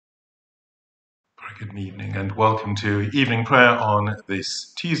Good evening and welcome to evening prayer on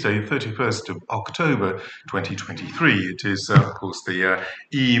this Tuesday, 31st of October 2023. It is, of course, the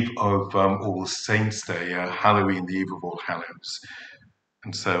eve of All Saints' Day, Halloween, the eve of All Hallows.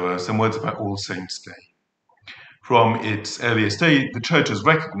 And so some words about All Saints' Day. From its earliest day, the Church has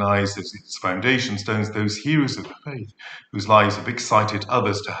recognized as its foundation stones those heroes of the faith whose lives have excited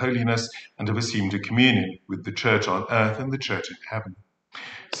others to holiness and have assumed a communion with the Church on earth and the Church in heaven.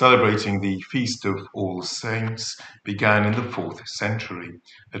 Celebrating the Feast of All Saints began in the 4th century.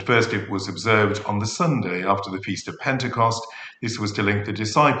 At first it was observed on the Sunday after the Feast of Pentecost. This was to link the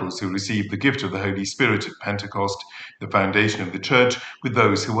disciples who received the gift of the Holy Spirit at Pentecost, the foundation of the Church, with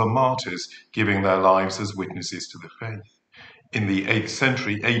those who were martyrs, giving their lives as witnesses to the faith. In the 8th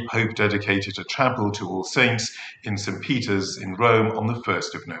century, a pope dedicated a chapel to All Saints in St. Peter's in Rome on the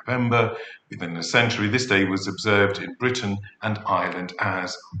 1st of November. Within a century, this day was observed in Britain and Ireland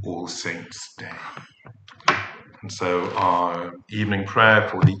as All Saints' Day. And so our evening prayer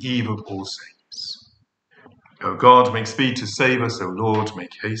for the eve of All Saints. O God, make speed to save us. O Lord,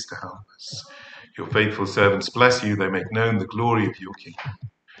 make haste to help us. Your faithful servants bless you. They make known the glory of your kingdom.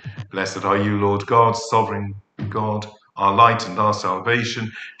 Blessed are you, Lord God, sovereign God, our light and our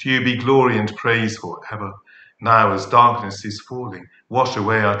salvation. To you be glory and praise forever. Now as darkness is falling, wash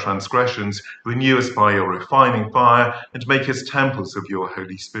away our transgressions, renew us by your refining fire, and make us temples of your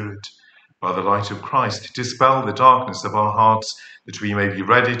Holy Spirit. By the light of Christ, dispel the darkness of our hearts, that we may be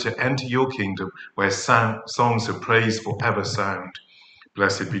ready to enter your kingdom, where songs of praise forever sound.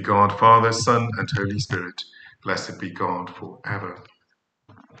 Blessed be God, Father, Son, and Holy Spirit. Blessed be God forever.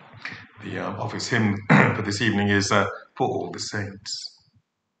 The office hymn for this evening is For All the Saints.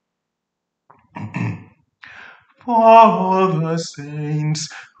 For all the saints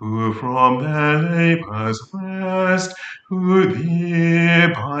who from their labours rest, who thee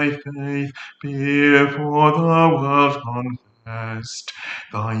by faith before the world confessed,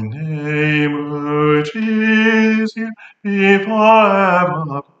 thy name, O Jesus, be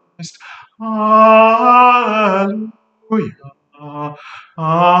forever blessed. Alleluia.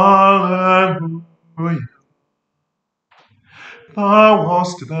 Alleluia. Thou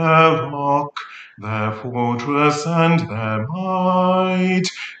wast their rock, their fortress and their might,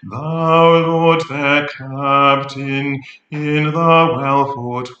 thou, Lord, their captain in the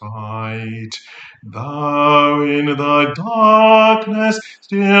well-fought fight. Thou in the darkness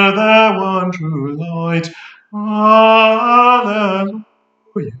still their one true light. Alleluia.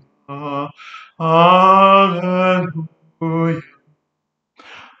 Alleluia.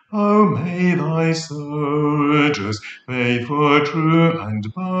 O may thy soldiers, faithful, true,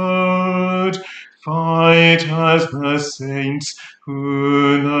 and bold, fight as the saints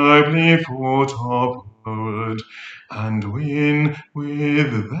who nobly fought of old, and win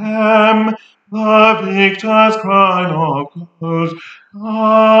with them the victor's crown of gold.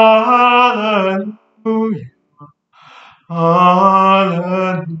 Alleluia.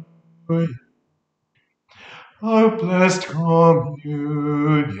 Alleluia. O blessed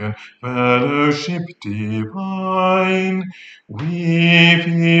communion, fellowship divine, we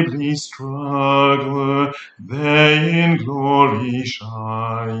feebly struggle, they in glory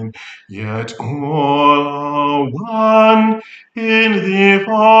shine, yet all are one, in thee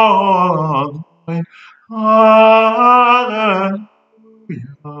for all are thine.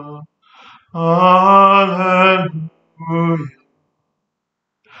 Alleluia. Alleluia.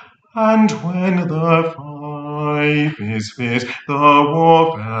 And when the fight is fierce, the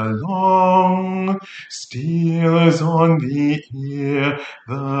warfare long, steals on the ear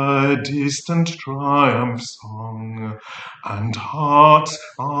the distant triumph song, and hearts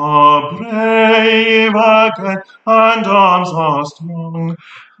are brave again, and arms are strong.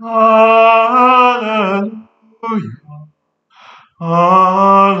 Alleluia.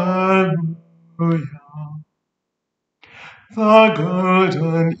 Alleluia. The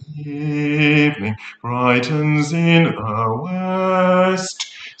golden evening brightens in the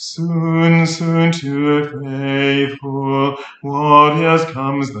west. Soon, soon to faithful warriors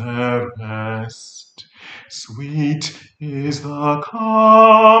comes their rest. Sweet is the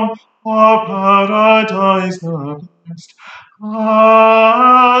calm of paradise the blest.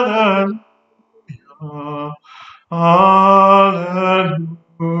 Alleluia. Alleluia.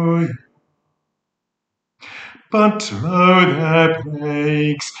 But lo, there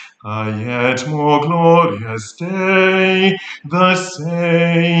breaks a yet more glorious day. The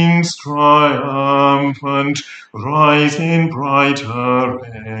saints triumphant rise in bright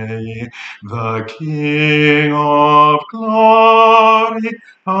array. The King of glory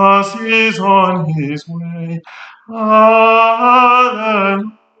passes on his way. Alleluia.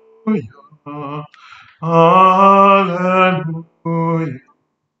 Alleluia.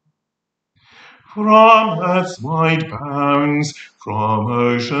 From earth's wide bounds, from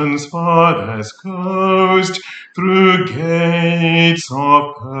ocean's farthest coast, through gates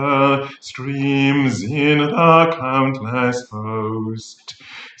of pearl, streams in the countless host,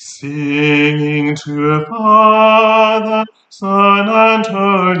 singing to Father, Son, and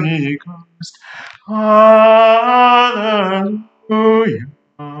Holy Ghost. Alleluia.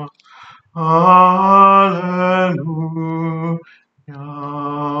 Alleluia.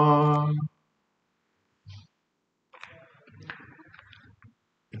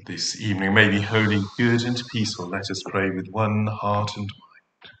 This evening may be holy, good, and peaceful. Let us pray with one heart and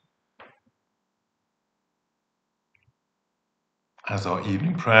mind. As our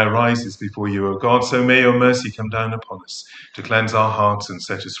evening prayer rises before you, O God, so may your mercy come down upon us to cleanse our hearts and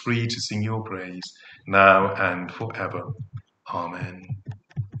set us free to sing your praise, now and forever. Amen.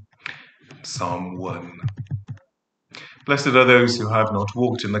 Psalm 1. Blessed are those who have not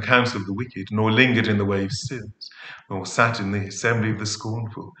walked in the counsel of the wicked, nor lingered in the way of sinners, nor sat in the assembly of the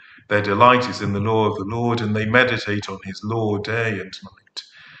scornful. Their delight is in the law of the Lord, and they meditate on his law day and night.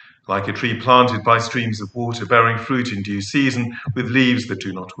 Like a tree planted by streams of water, bearing fruit in due season, with leaves that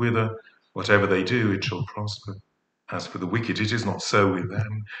do not wither, whatever they do, it shall prosper. As for the wicked, it is not so with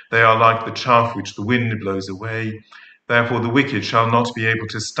them. They are like the chaff which the wind blows away. Therefore the wicked shall not be able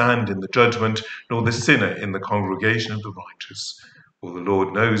to stand in the judgment, nor the sinner in the congregation of the righteous. For the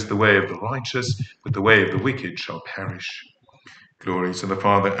Lord knows the way of the righteous, but the way of the wicked shall perish. Glory to the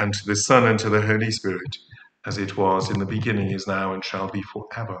Father, and to the Son, and to the Holy Spirit, as it was in the beginning, is now, and shall be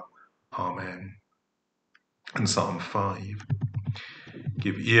forever. Amen. And Psalm 5.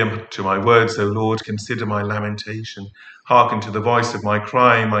 Give ear to my words, O Lord, consider my lamentation. Hearken to the voice of my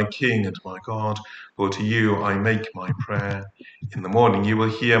cry, my King and my God, for to you I make my prayer. In the morning you will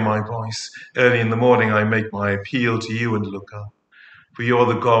hear my voice. Early in the morning I make my appeal to you and look up. For you are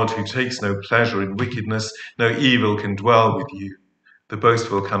the God who takes no pleasure in wickedness, no evil can dwell with you. The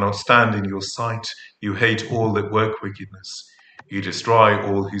boastful cannot stand in your sight. You hate all that work wickedness. You destroy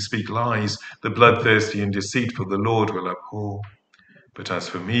all who speak lies. The bloodthirsty and deceitful the Lord will abhor. But as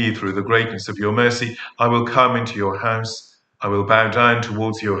for me, through the greatness of your mercy, I will come into your house. I will bow down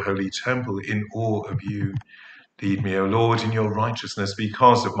towards your holy temple in awe of you. Lead me, O Lord, in your righteousness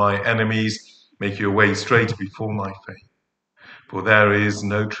because of my enemies. Make your way straight before my face. For there is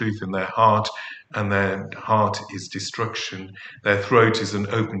no truth in their heart, and their heart is destruction. Their throat is an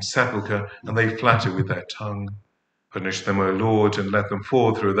open sepulchre, and they flatter with their tongue. Punish them, O Lord, and let them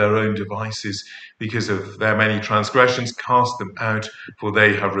fall through their own devices. Because of their many transgressions, cast them out, for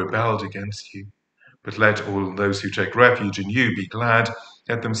they have rebelled against you. But let all those who take refuge in you be glad.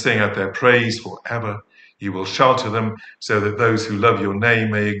 Let them sing out their praise forever. You will shelter them, so that those who love your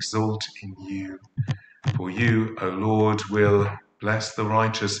name may exult in you. For you, O Lord, will bless the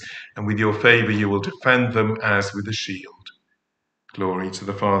righteous, and with your favor you will defend them as with a shield. Glory to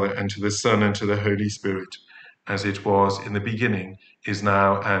the Father, and to the Son, and to the Holy Spirit, as it was in the beginning, is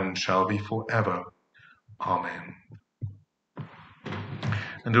now, and shall be forever. Amen.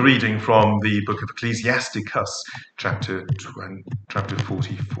 And a reading from the book of Ecclesiasticus, chapter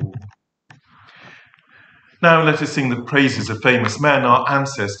 44. Now let us sing the praises of famous men, our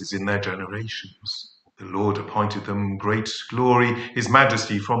ancestors in their generations. The Lord appointed them great glory, his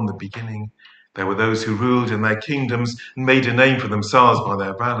majesty from the beginning. There were those who ruled in their kingdoms and made a name for themselves by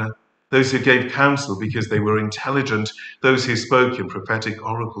their valor, those who gave counsel because they were intelligent, those who spoke in prophetic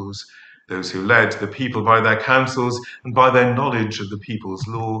oracles, those who led the people by their counsels and by their knowledge of the people's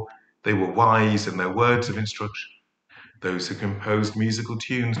law. They were wise in their words of instruction. Those who composed musical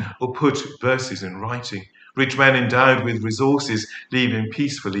tunes or put verses in writing, rich men endowed with resources, living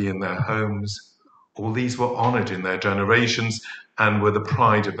peacefully in their homes. All these were honored in their generations and were the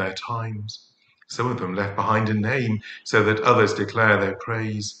pride of their times. Some of them left behind a name so that others declare their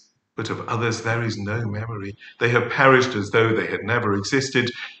praise. But of others there is no memory. They have perished as though they had never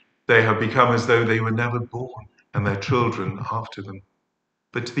existed. They have become as though they were never born, and their children after them.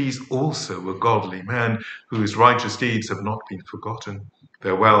 But these also were godly men, whose righteous deeds have not been forgotten.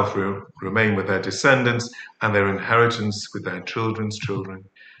 Their wealth will remain with their descendants, and their inheritance with their children's children.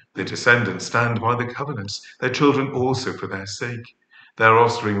 Their descendants stand by the covenants, their children also for their sake. Their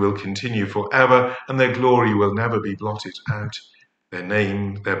offspring will continue forever, and their glory will never be blotted out.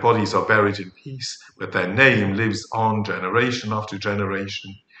 Their bodies are buried in peace, but their name lives on generation after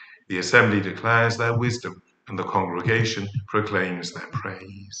generation. The assembly declares their wisdom, and the congregation proclaims their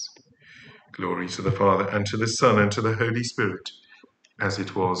praise. Glory to the Father, and to the Son, and to the Holy Spirit, as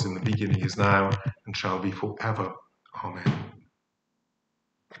it was in the beginning, is now, and shall be forever. Amen.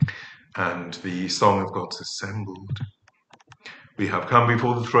 and the song of God's assembled. We have come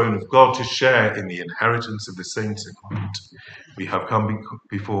before the throne of God to share in the inheritance of the saints in light. We have come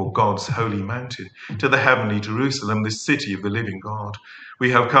before God's holy mountain, to the heavenly Jerusalem, the city of the living God.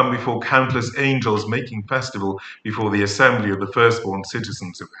 We have come before countless angels making festival before the assembly of the firstborn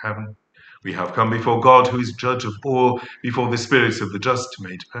citizens of heaven. We have come before God, who is judge of all, before the spirits of the just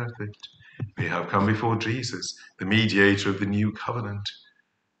made perfect. We have come before Jesus, the mediator of the new covenant.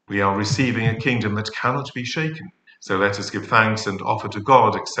 We are receiving a kingdom that cannot be shaken. So let us give thanks and offer to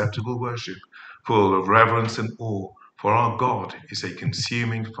God acceptable worship, full of reverence and awe, for our God is a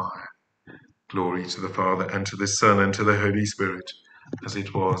consuming fire. Glory to the Father, and to the Son, and to the Holy Spirit, as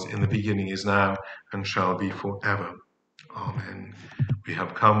it was in the beginning, is now, and shall be forever. Amen. We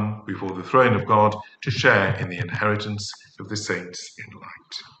have come before the throne of God to share in the inheritance of the saints in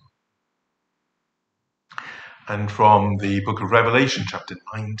light. And from the book of Revelation, chapter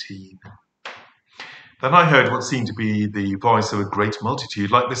 19. Then I heard what seemed to be the voice of a great multitude,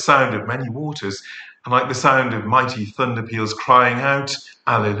 like the sound of many waters, and like the sound of mighty thunder peals, crying out,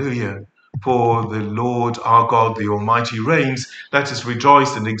 Alleluia! For the Lord our God, the Almighty, reigns. Let us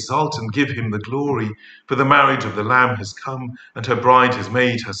rejoice and exult and give him the glory. For the marriage of the Lamb has come, and her bride has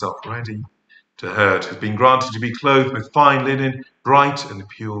made herself ready. To her it has been granted to be clothed with fine linen, bright and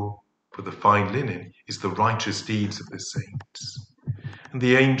pure. For the fine linen is the righteous deeds of the saints. And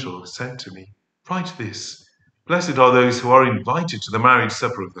the angel said to me, Write this, Blessed are those who are invited to the marriage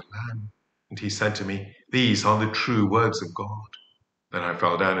supper of the Lamb. And he said to me, These are the true words of God. Then I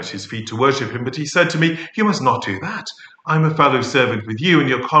fell down at his feet to worship him, but he said to me, You must not do that. I am a fellow servant with you and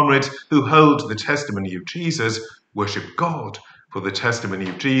your comrades who hold the testimony of Jesus. Worship God, for the testimony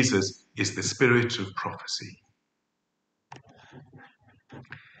of Jesus is the spirit of prophecy.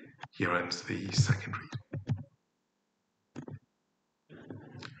 Here ends the second reading.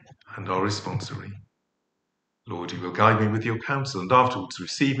 And our responsory. Lord, you will guide me with your counsel, and afterwards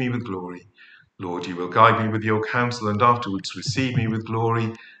receive me with glory. Lord, you will guide me with your counsel, and afterwards receive me with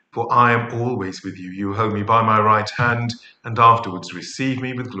glory. For I am always with you. You hold me by my right hand, and afterwards receive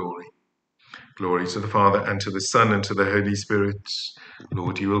me with glory. Glory to the Father, and to the Son, and to the Holy Spirit.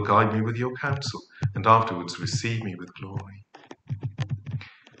 Lord, you will guide me with your counsel, and afterwards receive me with glory.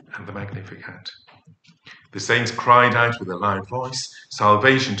 And the Magnificat. The saints cried out with a loud voice,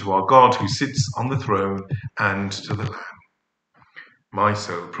 Salvation to our God who sits on the throne, and to the Lamb. My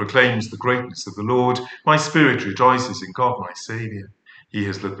soul proclaims the greatness of the Lord. My spirit rejoices in God my Saviour. He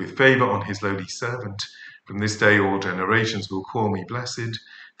has looked with favour on his lowly servant. From this day all generations will call me blessed.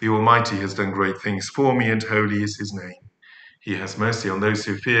 The Almighty has done great things for me, and holy is his name. He has mercy on those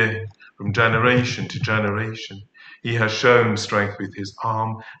who fear him from generation to generation. He has shown strength with his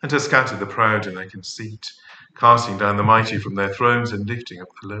arm, and has scattered the proud in their conceit, casting down the mighty from their thrones and lifting up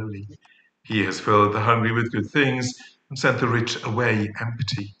the lowly. He has filled the hungry with good things, and sent the rich away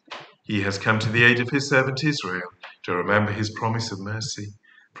empty. He has come to the aid of his servant Israel, to remember his promise of mercy,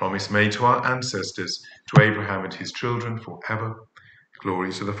 promise made to our ancestors, to Abraham and his children forever.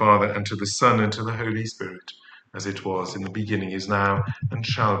 Glory to the Father, and to the Son, and to the Holy Spirit, as it was in the beginning, is now, and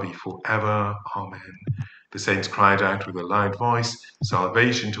shall be forever. Amen. The saints cried out with a loud voice,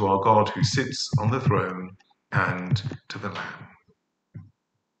 Salvation to our God who sits on the throne, and to the Lamb.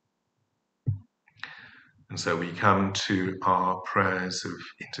 And so we come to our prayers of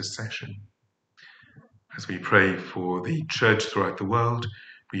intercession. As we pray for the Church throughout the world,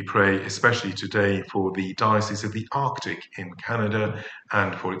 we pray especially today for the Diocese of the Arctic in Canada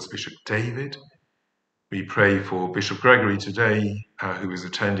and for its Bishop David. We pray for Bishop Gregory today, who is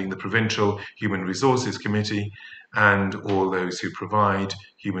attending the Provincial Human Resources Committee, and all those who provide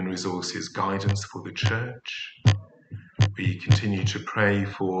human resources guidance for the Church. We continue to pray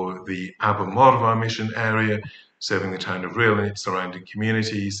for the Abermorva mission area, serving the town of Rhyl and its surrounding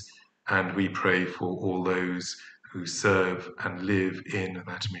communities, and we pray for all those who serve and live in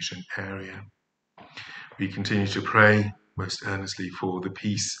that mission area. We continue to pray most earnestly for the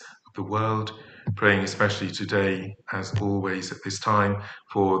peace of the world, praying especially today, as always at this time,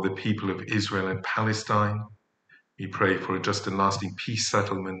 for the people of Israel and Palestine. We pray for a just and lasting peace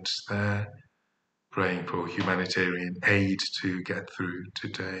settlement there, praying for humanitarian aid to get through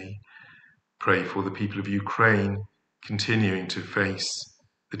today. Pray for the people of Ukraine continuing to face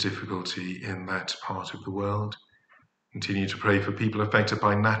the difficulty in that part of the world. Continue to pray for people affected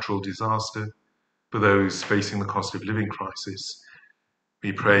by natural disaster, for those facing the cost of living crisis.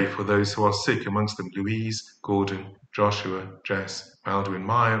 We pray for those who are sick, amongst them Louise, Gordon, Joshua, Jess, Baldwin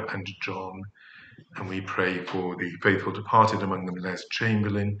Meyer, and John. And we pray for the faithful departed, among them Les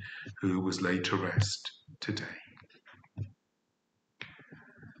Chamberlain, who was laid to rest today.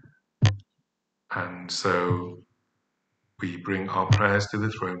 And so we bring our prayers to the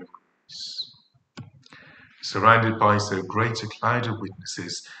throne of grace. Surrounded by so great a cloud of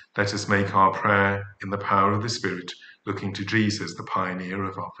witnesses, let us make our prayer in the power of the Spirit, looking to Jesus, the pioneer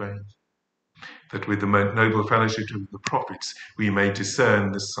of our faith, that with the noble fellowship of the prophets we may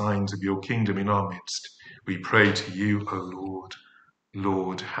discern the signs of your kingdom in our midst. We pray to you, O Lord.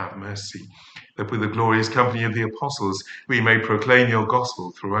 Lord, have mercy. That with the glorious company of the apostles we may proclaim your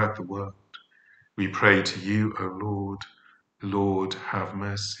gospel throughout the world. We pray to you, O Lord. Lord, have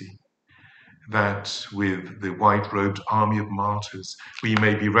mercy. That with the white-robed army of martyrs we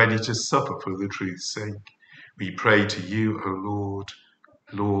may be ready to suffer for the truth's sake. We pray to you, O Lord.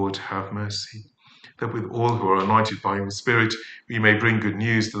 Lord, have mercy. That with all who are anointed by your Spirit we may bring good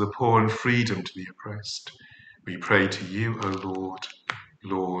news to the poor and freedom to the oppressed. We pray to you, O Lord.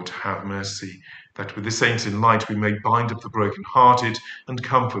 Lord, have mercy. That with the saints in light we may bind up the broken-hearted and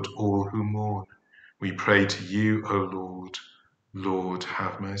comfort all who mourn. We pray to you, O Lord. Lord,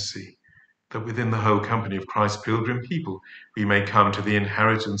 have mercy. That within the whole company of Christ's pilgrim people we may come to the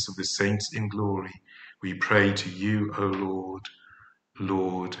inheritance of the saints in glory. We pray to you, O Lord.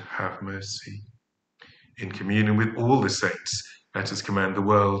 Lord, have mercy. In communion with all the saints, let us commend the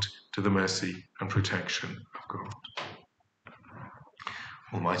world to the mercy and protection of God.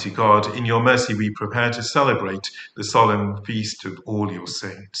 Almighty God, in your mercy we prepare to celebrate the solemn feast of all your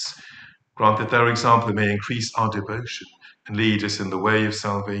saints. Grant that their example may increase our devotion and lead us in the way of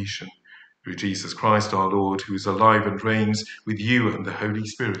salvation. Through Jesus Christ our Lord, who is alive and reigns with you and the Holy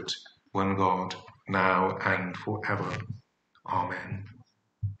Spirit, one God, now and forever. Amen.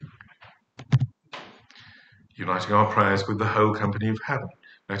 Uniting our prayers with the whole company of heaven,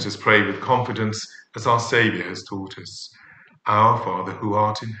 let us pray with confidence as our Saviour has taught us. Our Father, who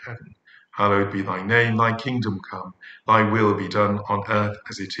art in heaven, hallowed be thy name. Thy kingdom come, thy will be done on earth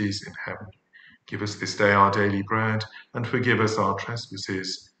as it is in heaven. Give us this day our daily bread, and forgive us our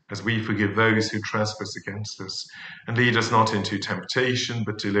trespasses, as we forgive those who trespass against us. And lead us not into temptation,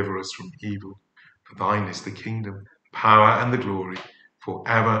 but deliver us from evil. For thine is the kingdom, power, and the glory, for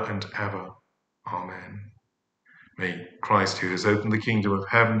ever and ever. Amen. May Christ, who has opened the kingdom of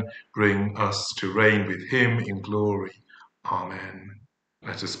heaven, bring us to reign with him in glory. Amen.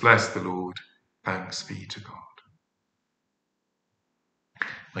 Let us bless the Lord. Thanks be to God.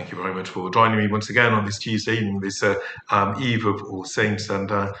 Thank you very much for joining me once again on this Tuesday evening, this Eve of All Saints,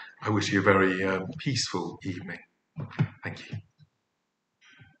 and I wish you a very peaceful evening. Thank you.